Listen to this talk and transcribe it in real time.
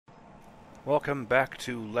Welcome back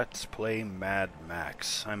to Let's Play Mad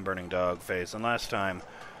Max. I'm BurningDogFace, and last time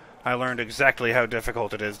I learned exactly how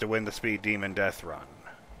difficult it is to win the Speed Demon Death Run.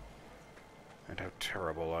 And how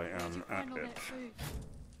terrible I am at it.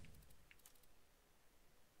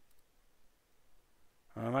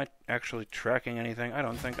 Am I actually tracking anything? I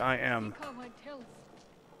don't think I am.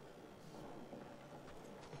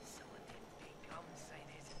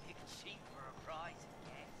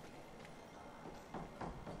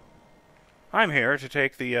 I'm here to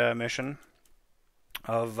take the mission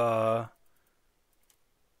of, oh.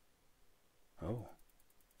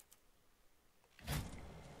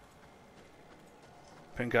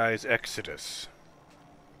 Pink Eye's Exodus.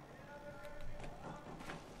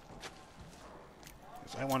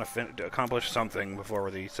 I want to accomplish something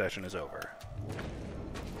before the session is over.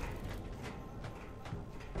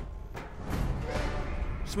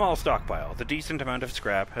 Small stockpile. The decent amount of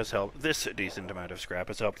scrap has helped. This decent amount of scrap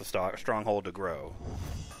has helped the stronghold to grow.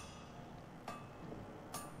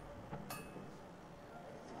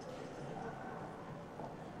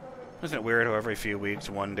 Isn't it weird how every few weeks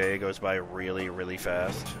one day goes by really, really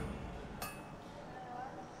fast?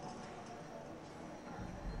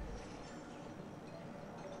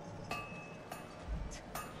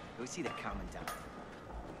 Go see the commandant.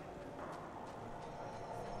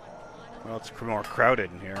 Well, it's more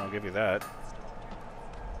crowded in here, I'll give you that.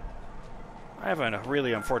 I have a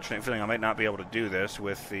really unfortunate feeling I might not be able to do this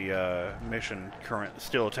with the mission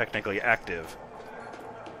still technically active.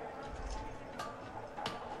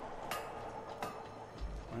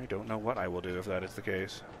 I don't know what I will do if that is the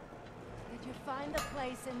case. Did you find the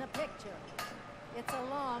place in the picture? It's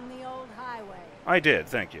along the old highway. I did,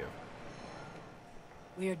 thank you.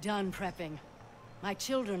 We're done prepping. My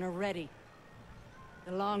children are ready.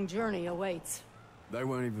 The long journey awaits. They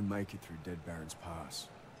won't even make it through Dead Baron's Pass.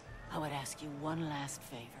 I would ask you one last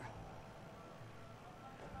favor.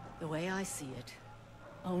 The way I see it,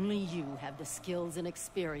 only you have the skills and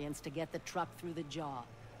experience to get the truck through the jaw.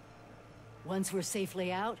 Once we're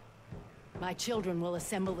safely out, my children will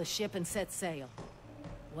assemble the ship and set sail.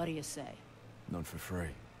 What do you say? Not for free.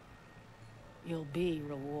 You'll be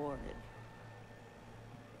rewarded.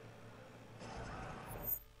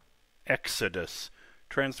 Exodus.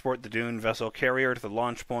 Transport the Dune Vessel Carrier to the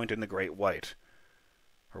launch point in the Great White.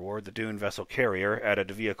 Reward the Dune Vessel Carrier, added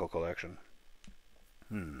to vehicle collection.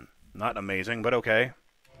 Not amazing, but okay.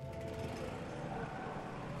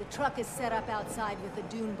 The truck is set up outside with the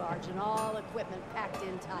dune barge and all equipment packed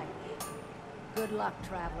in tight. Good luck,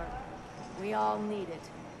 traveler. We all need it.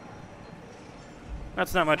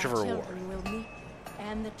 That's not much of a Our reward. children will meet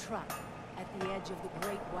and the truck at the edge of the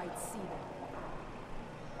Great White Cedar.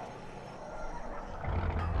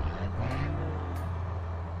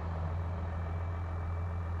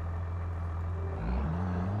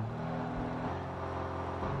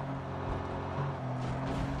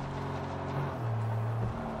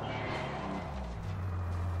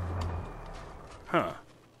 Huh.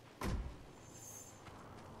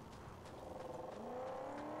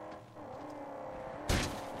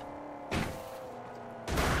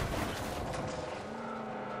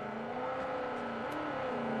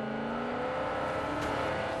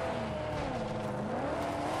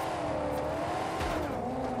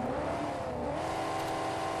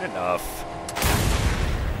 Enough.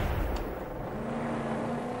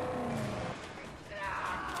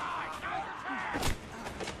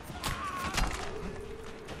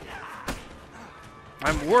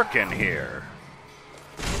 I'm working here.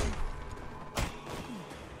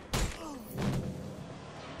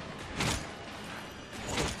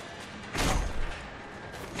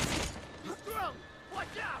 Watch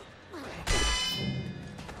out!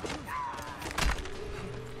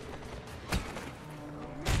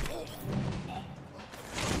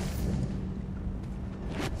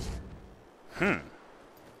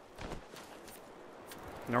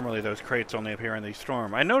 Normally those crates only appear in the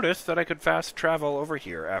storm. I noticed that I could fast travel over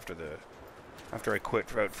here after I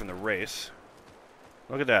quit out from the race.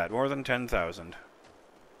 Look at that, more than 10,000.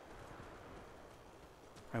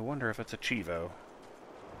 I wonder if it's a Chivo.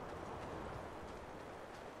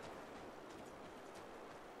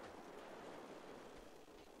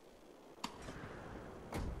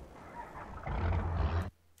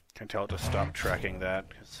 Can tell it to stop tracking that,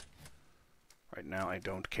 because right now I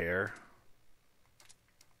don't care.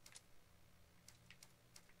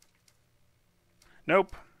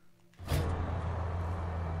 Nope.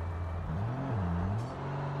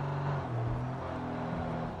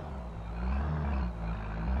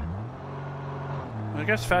 I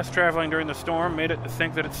guess fast traveling during the storm made it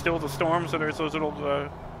think that it's still the storm, so there's those little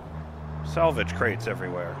salvage crates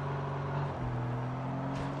everywhere.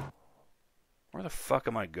 Where the fuck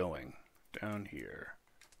am I going? Down here.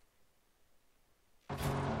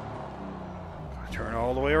 Turn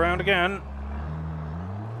all the way around again.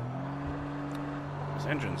 This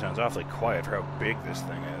engine sounds awfully quiet for how big this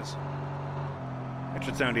thing is. It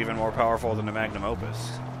should sound even more powerful than the Magnum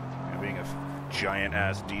Opus, you know, being a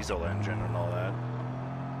giant-ass diesel engine and all that.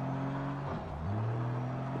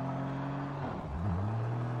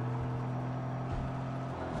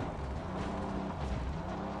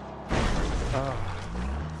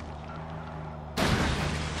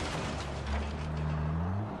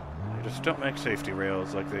 They just don't make safety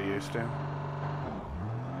rails like they used to.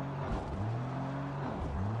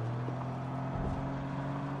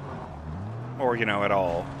 Or, you know, at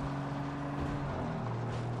all.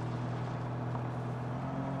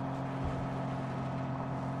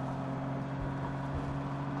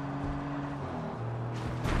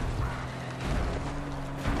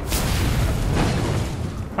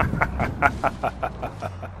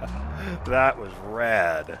 That was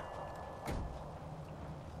rad.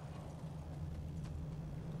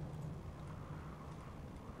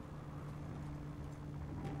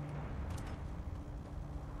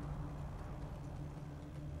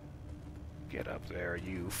 Get up there,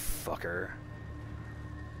 you fucker.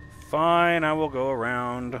 Fine, I will go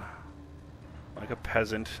around like a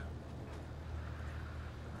peasant.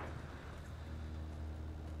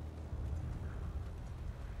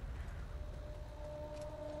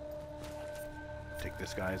 Take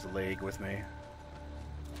this guy's leg with me.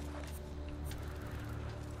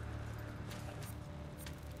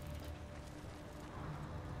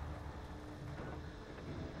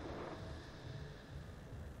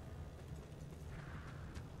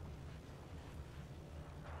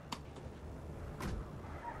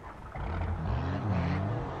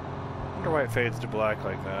 Wonder why it fades to black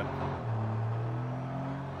like that.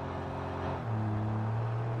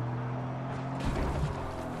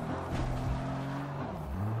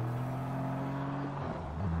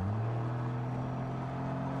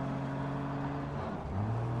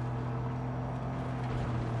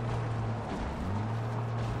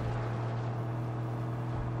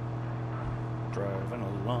 Driving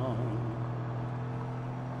along.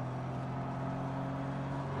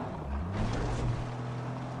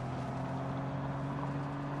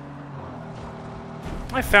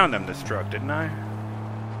 I found them this truck, didn't I?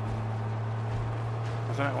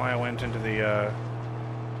 Wasn't that why I went into the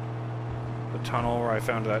tunnel where I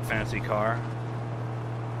found that fancy car?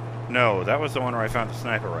 No, that was the one where I found the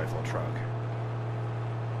sniper rifle truck.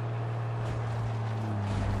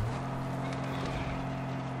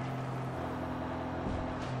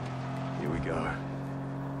 Here we go.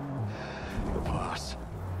 The pass.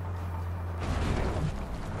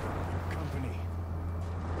 Company.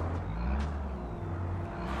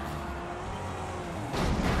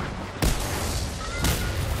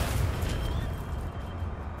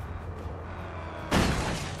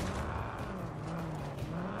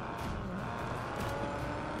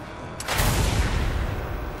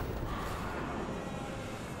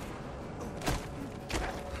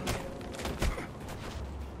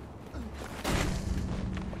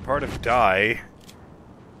 Part of die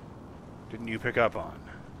didn't you pick up on?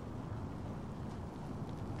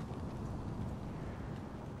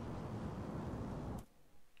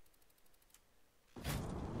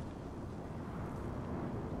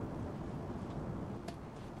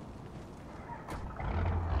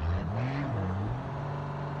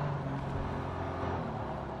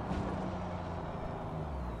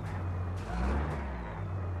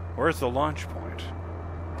 Where's the launch point?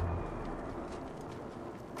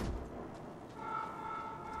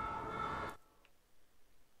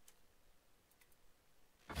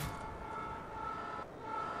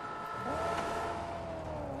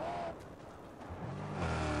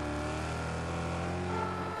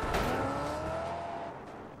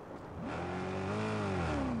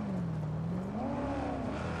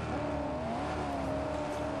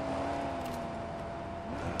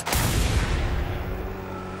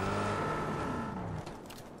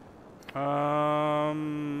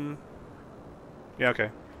 Yeah,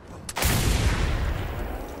 okay.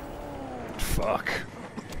 Fuck.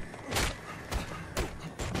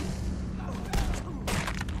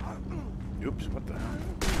 Oops, what the hell?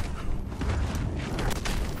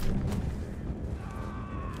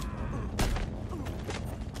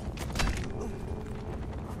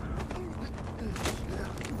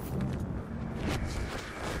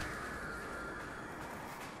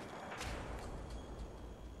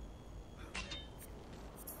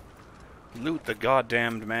 Loot the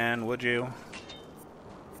goddamned man, would you?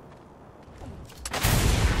 I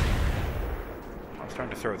was trying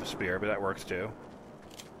to throw the spear, but that works too.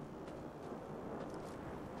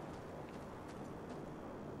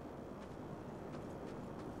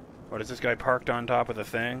 What, is this guy parked on top of the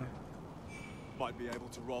thing? Might be able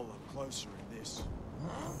to roll up closer in this.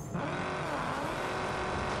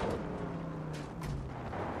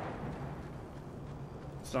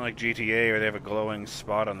 It's not like GTA or they have a glowing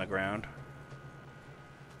spot on the ground.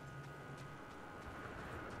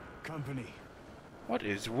 Company. What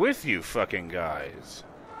is with you fucking guys?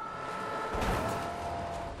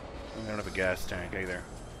 I don't have a gas tank either.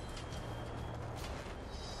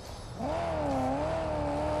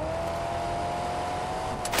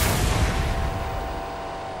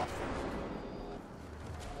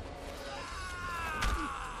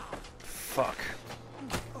 Fuck.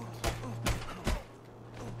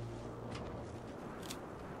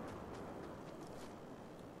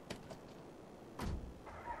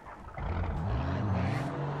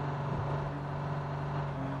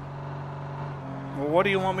 Well, what do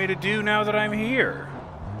you want me to do now that I'm here?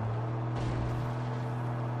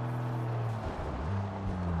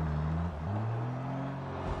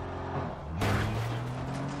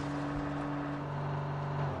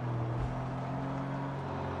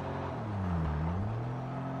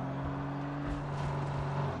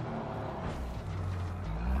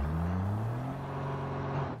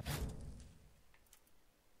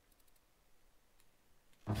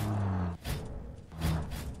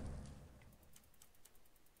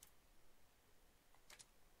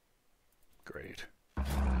 Great.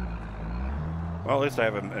 Well, at least I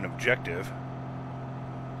have an objective.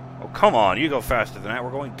 Oh, come on, you go faster than that.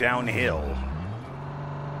 We're going downhill.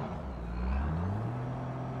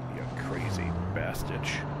 You crazy bastard.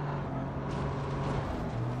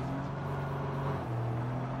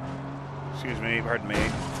 Excuse me, pardon me.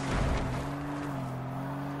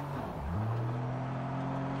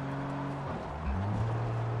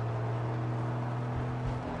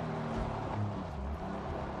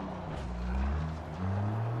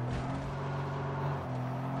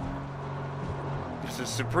 This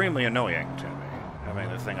is supremely annoying to me, having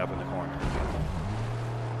the thing up in the corner.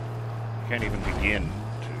 I can't even begin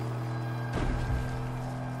to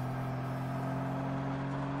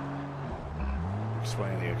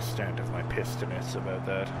explain the extent of my pissedness about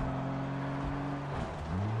that.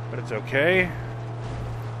 But it's okay.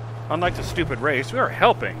 Unlike the stupid race, we are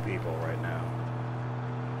helping people right now.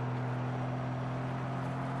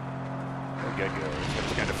 We'll get yours. I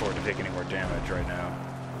just can't afford to take any more damage right now.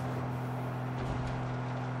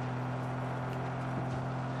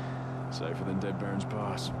 Safer than Dead Burns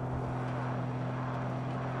Pass.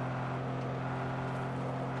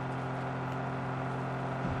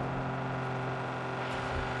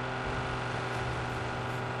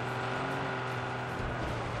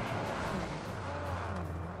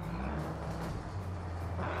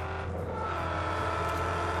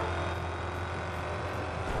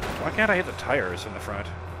 Why can't I hit the tires in the front?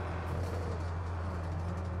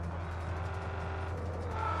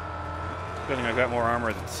 Good thing I've got more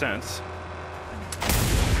armor than sense.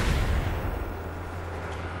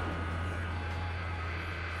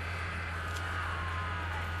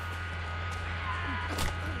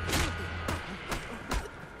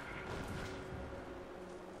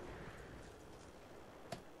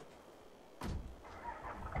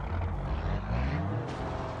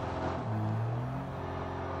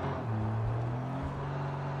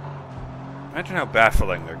 Imagine how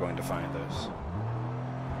baffling they're going to find this.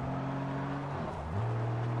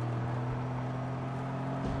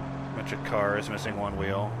 Bunch of cars missing one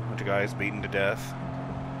wheel, bunch of guys beaten to death.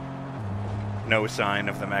 No sign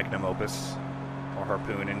of the magnum opus or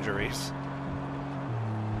harpoon injuries.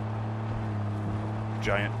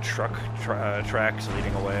 Giant truck tracks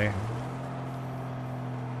leading away.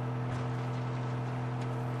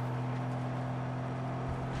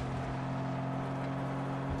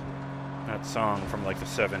 That song from like the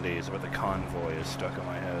 70s about the convoy is stuck in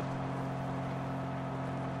my head.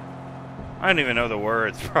 I don't even know the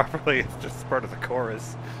words properly, it's just part of the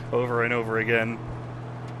chorus over and over again.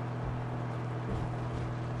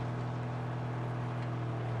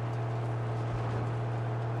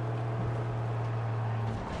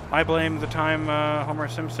 I blame the time Homer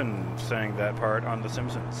Simpson sang that part on The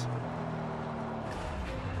Simpsons.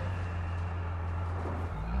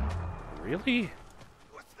 Really?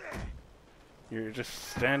 You're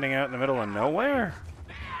just standing out in the middle of nowhere?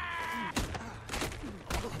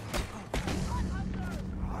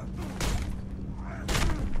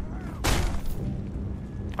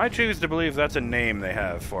 I choose to believe that's a name they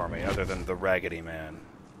have for me, other than the Raggedy Man.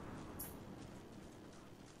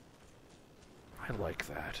 I like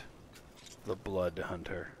that. The Blood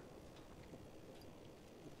Hunter.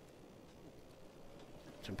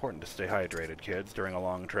 It's important to stay hydrated, kids, during a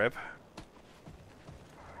long trip.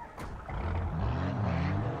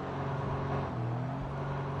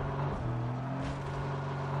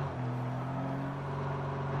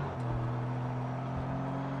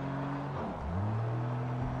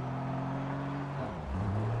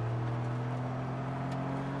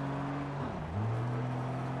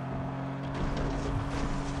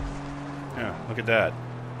 Look at that.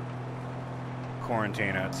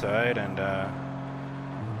 Quarantine outside, and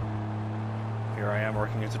here I am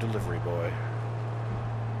working as a delivery boy.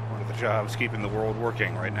 One of the jobs keeping the world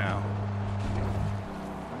working right now.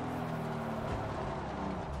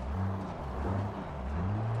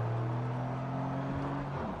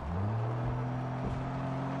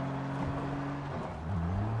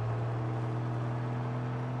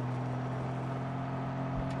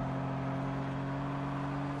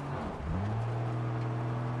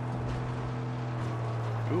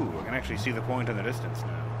 Ooh, I can actually see the point in the distance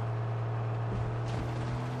now.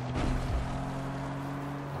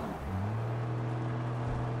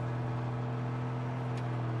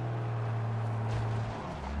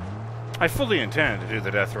 I fully intend to do the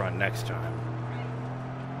death run next time.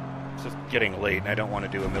 It's just getting late and I don't want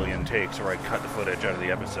to do a million takes or I'd cut the footage out of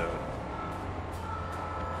the episode.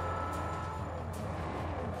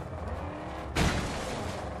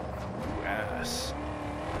 Yes.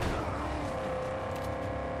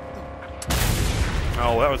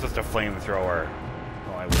 Oh, that was just a flamethrower.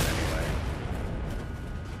 Oh, I would anyway.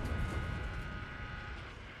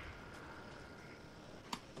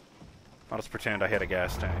 I'll just pretend I hit a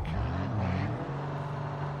gas tank.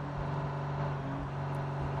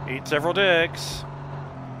 Eat several dicks.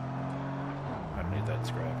 I don't need that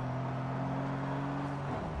scrap.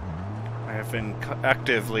 I have been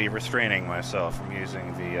actively restraining myself from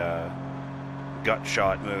using the gut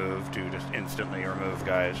shot move to just instantly remove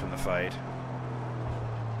guys from the fight.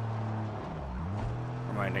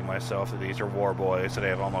 Reminding myself that these are war boys, that I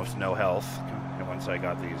have almost no health. And once I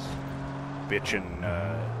got these bitchin'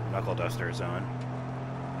 knuckle dusters on.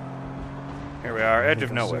 Here we are, edge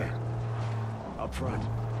of nowhere. Up front.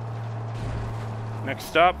 Next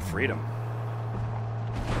stop, freedom.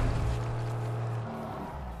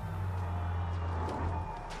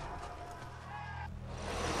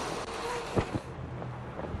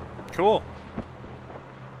 Cool.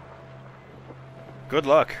 Good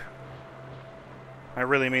luck. I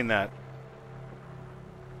really mean that.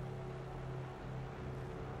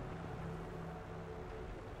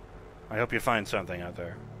 I hope you find something out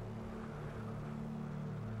there.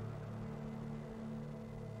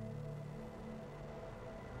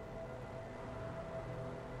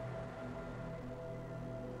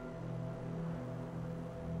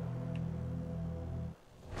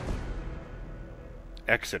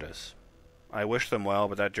 Exodus. I wish them well,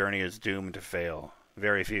 but that journey is doomed to fail.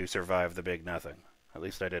 Very few survive the big nothing. At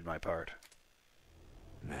least I did my part.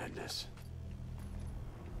 Madness.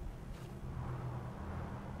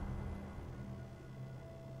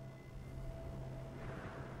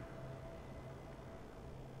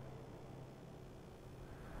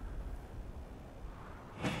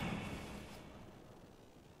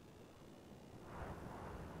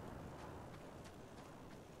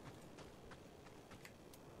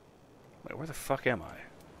 Wait, where the fuck am I?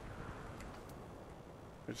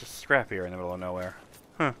 There's a scrap here in the middle of nowhere.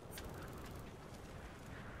 Huh.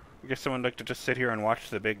 I guess someone would like to just sit here and watch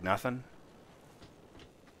the big nothing?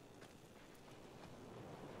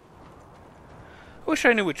 I wish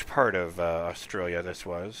I knew which part of Australia this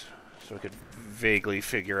was, so I could vaguely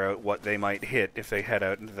figure out what they might hit if they head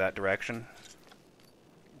out into that direction.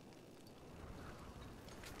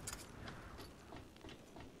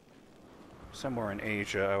 Somewhere in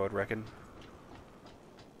Asia, I would reckon.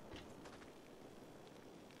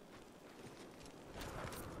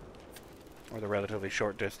 Or the relatively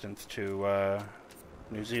short distance to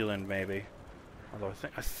New Zealand, maybe. Although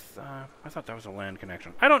I thought that was a land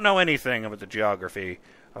connection. I don't know anything about the geography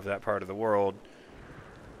of that part of the world.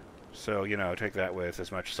 So, you know, take that with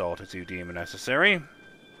as much salt as you deem necessary.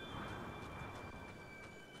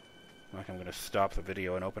 Like I'm going to stop the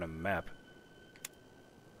video and open a map.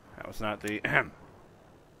 That was not the...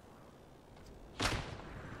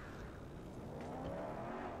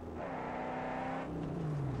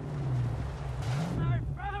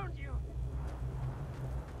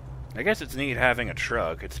 I guess it's neat having a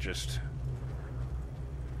truck, it's just...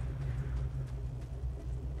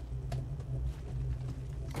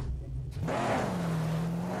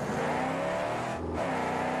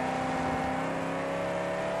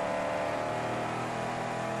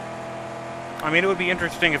 I mean, it would be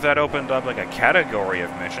interesting if that opened up like a category of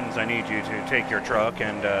missions. I need you to take your truck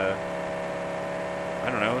and, I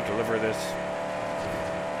don't know, deliver this...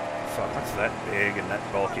 Fuck, what's that big and that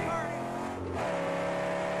bulky?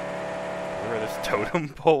 Deliver this totem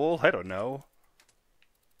pole? I don't know.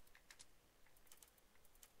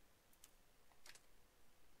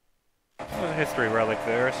 There's a history relic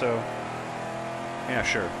there, so... Yeah,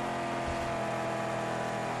 sure.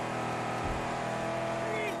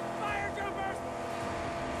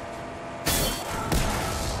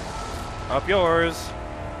 Up yours.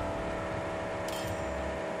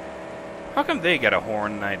 How come they get a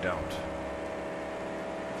horn and I don't?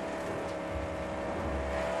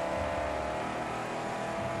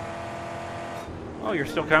 Oh, you're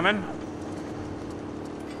still coming?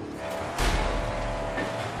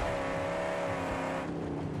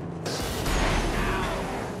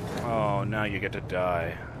 Oh, now you get to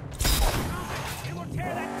die. It will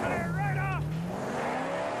tear that tire right off!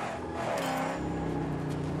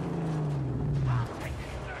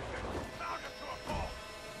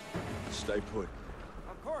 Stay put.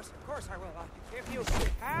 Of course I will. If you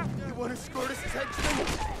have to... You want to escort us as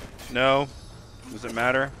henchmen? No. Does it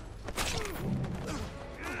matter?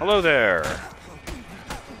 Hello there.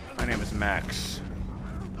 My name is Max.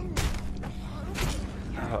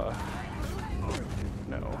 No.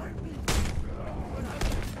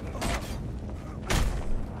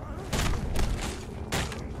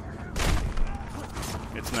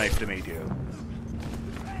 It's nice to meet you.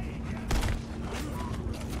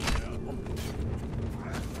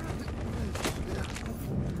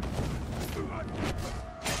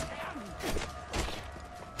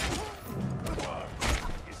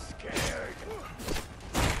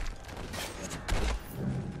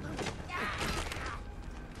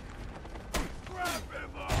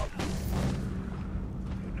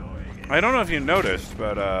 I don't know if you noticed,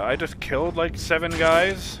 but I just killed like 7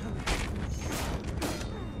 guys.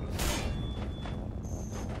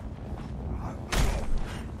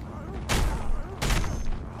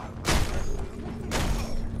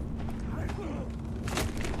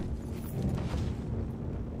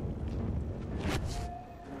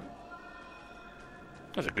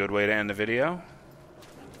 That's a good way to end the video.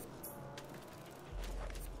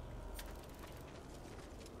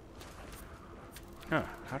 Huh,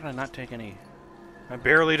 how did I not take any... I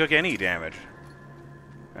barely took any damage.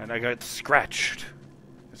 And I got scratched.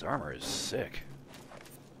 His armor is sick.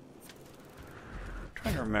 I'm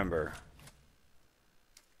trying to remember.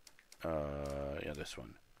 Yeah, this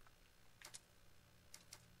one.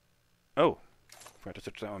 Oh! Forgot to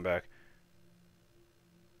switch that one back.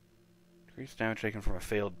 Increase damage taken from a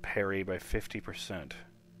failed parry by 50%.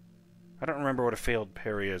 I don't remember what a failed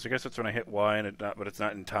parry is. I guess it's when I hit Y and but it's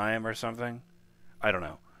not in time or something. I don't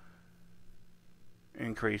know.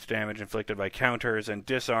 Increased damage inflicted by counters and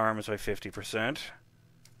disarms by 50%. To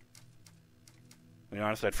be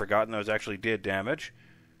honest, I'd forgotten those actually did damage.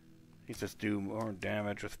 He says do more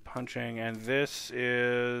damage with punching, and this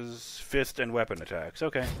is fist and weapon attacks.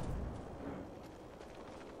 Okay.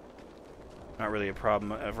 Not really a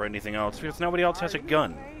problem for anything else, because nobody else has a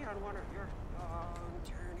gun. On one of your long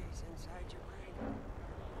journeys inside your brain?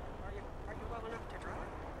 Are you well enough to drive?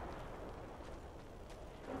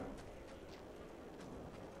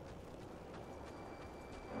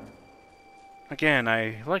 Again,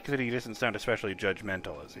 I like that he doesn't sound especially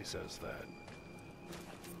judgmental as he says that.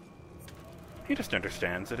 He just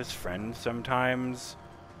understands that his friends sometimes...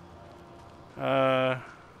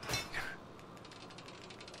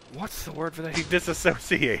 What's the word for that? He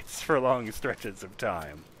disassociates for long stretches of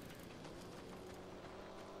time.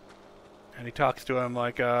 And he talks to him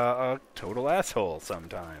like a total asshole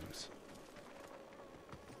sometimes.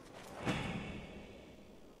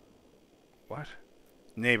 What?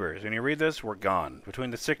 Neighbors, when you read this, we're gone. Between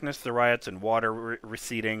the sickness, the riots, and water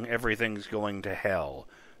receding, everything's going to hell.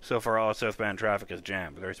 So far, all southbound traffic is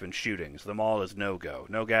jammed. There's been shootings. The mall is no-go.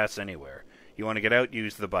 No gas anywhere. You want to get out,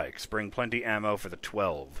 use the bikes. Bring plenty ammo for the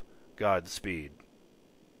 12. Godspeed.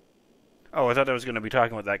 Oh, I thought I was going to be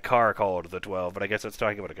talking about that car called the 12, but I guess it's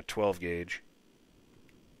talking about like a 12 gauge.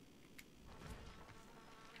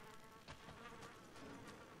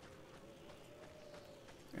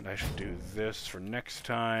 And I should do this for next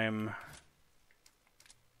time.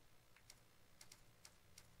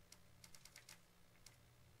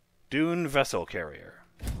 Dune Vessel Carrier.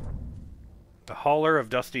 The hauler of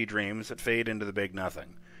dusty dreams that fade into the big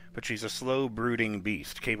nothing. But she's a slow, brooding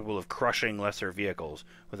beast, capable of crushing lesser vehicles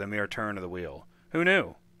with a mere turn of the wheel. Who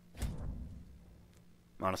knew?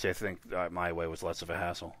 Honestly, I think my way was less of a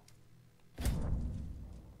hassle.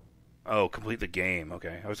 Oh, complete the game.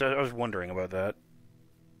 Okay, I was wondering about that.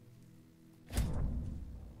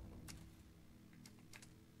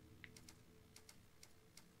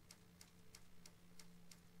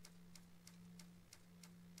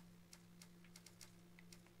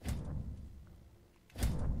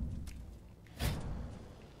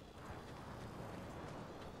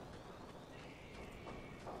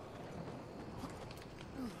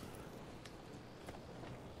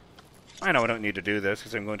 I know I don't need to do this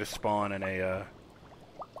because I'm going to spawn in a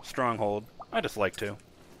stronghold. I just like to.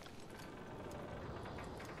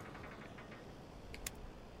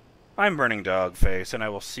 I'm BurningDogFace, and I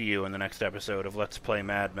will see you in the next episode of Let's Play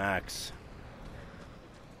Mad Max.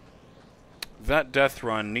 That death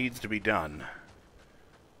run needs to be done.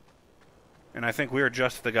 And I think we're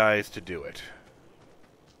just the guys to do it.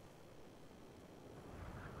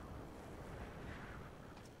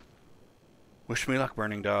 Wish me luck,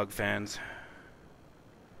 Burning Dog fans.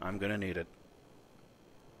 I'm gonna need it.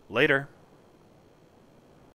 Later.